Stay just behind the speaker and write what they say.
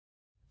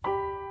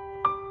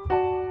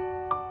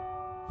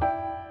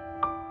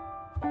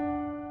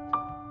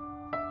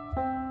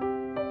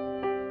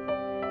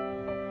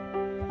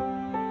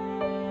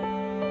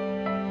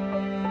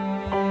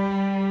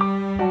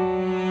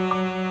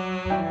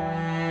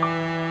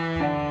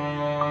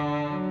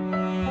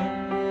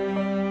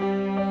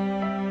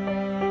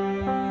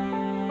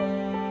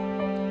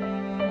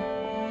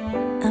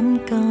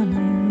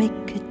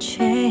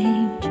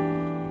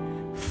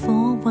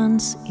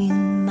once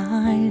in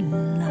my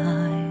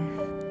life.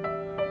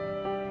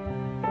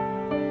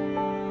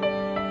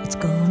 It's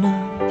gonna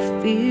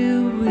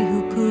feel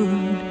real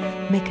good,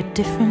 make a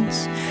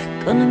difference,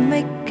 gonna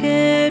make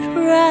it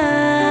right.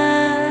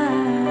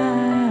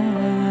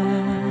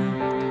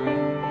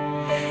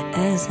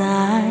 As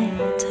I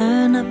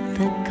turn up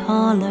the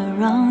collar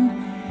on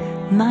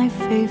my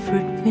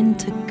favorite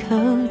winter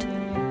coat,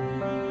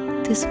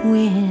 this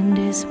wind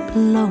is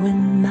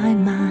blowing my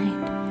mind.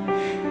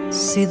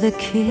 See the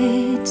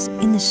kids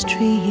in the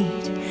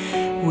street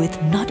with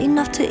not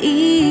enough to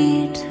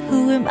eat.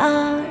 Who am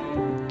I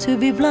to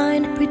be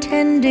blind,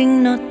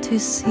 pretending not to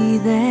see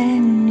their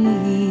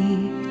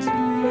needs?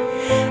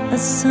 A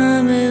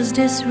summer's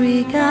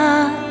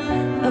disregard,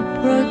 a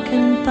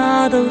broken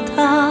bottle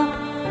top,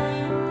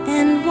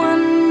 and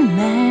one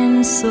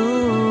man's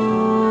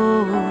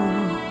soul.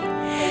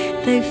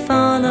 They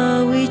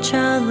follow each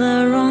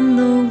other on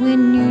the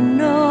wind, you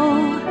know,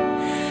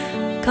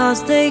 'cause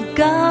they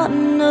got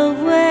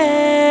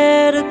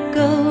nowhere to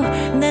go.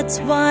 That's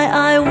why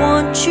I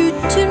want you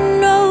to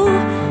know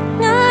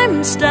I'm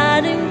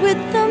starting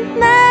with the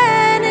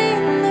man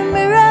in the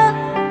mirror.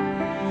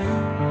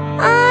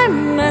 I'm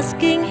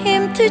asking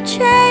him to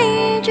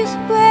change his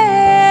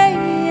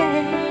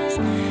ways.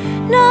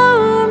 No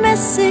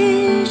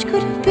message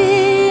could have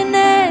been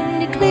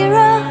any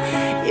clearer.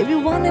 If you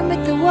want to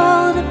make the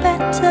world a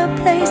better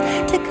place,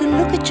 take a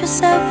look at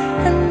yourself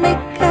and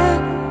make a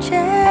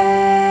change.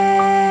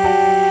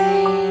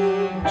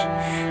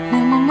 Na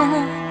na na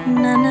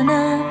na na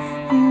na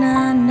na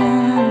na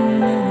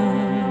na.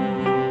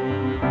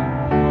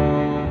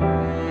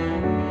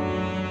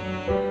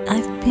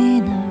 I've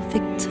been a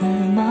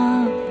victim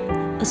of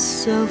a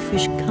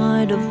selfish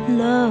kind of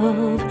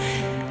love.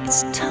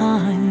 It's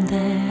time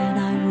that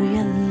I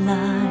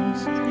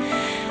realize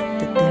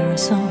that there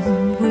are some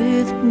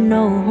with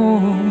no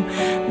home,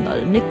 not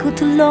a nickel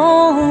to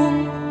loan.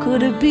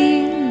 Could it be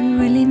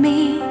really me,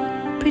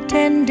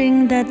 pretending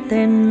that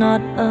they're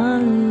not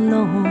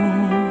alone?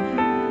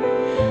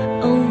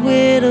 A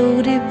widow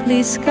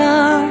deeply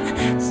scarred,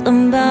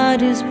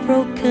 somebody's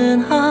broken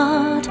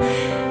heart,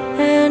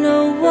 and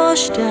a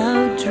washed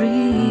out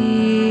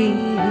dream.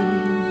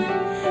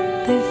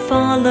 They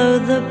follow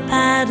the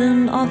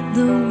pattern of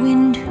the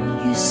wind,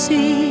 you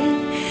see,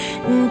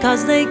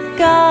 'cause they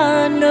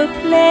got no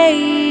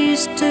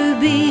place to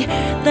be.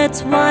 That's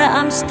why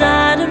I'm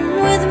starting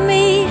with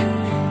me.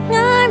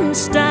 I'm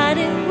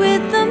starting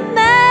with the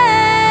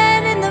man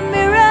in the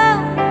mirror.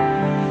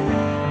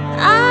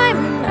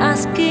 I'm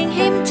asking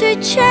him to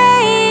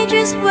change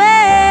his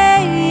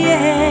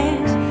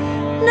ways.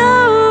 No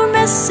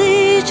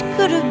message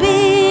could have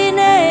been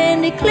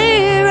any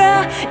clearer.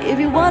 If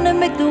you want to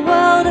make the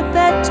world a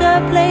better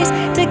place,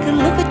 take a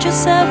look at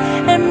yourself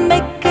and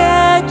make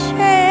a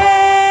change.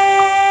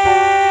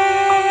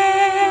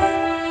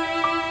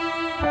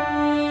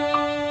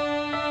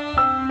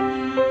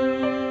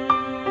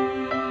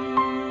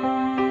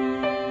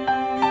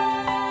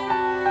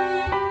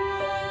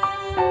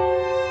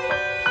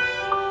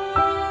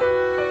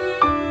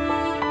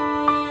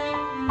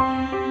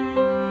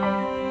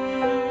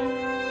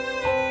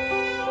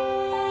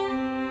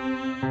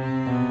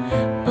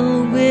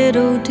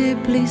 Widow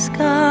deeply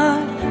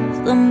scarred,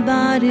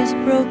 somebody's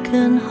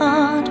broken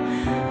heart,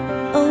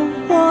 a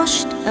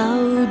washed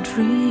out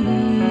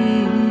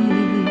dream.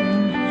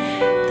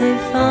 They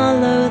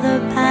follow the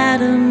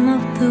pattern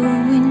of the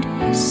wind,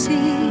 you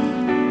see,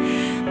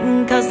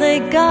 'cause they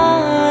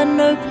got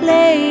no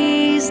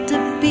place to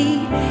be.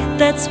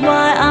 That's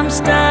why I'm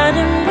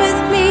starting with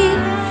me.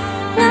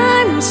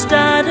 I'm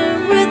starting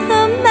with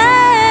the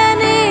man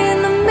in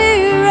the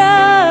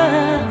mirror.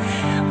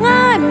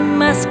 I'm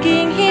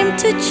asking him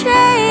to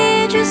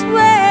change his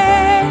way.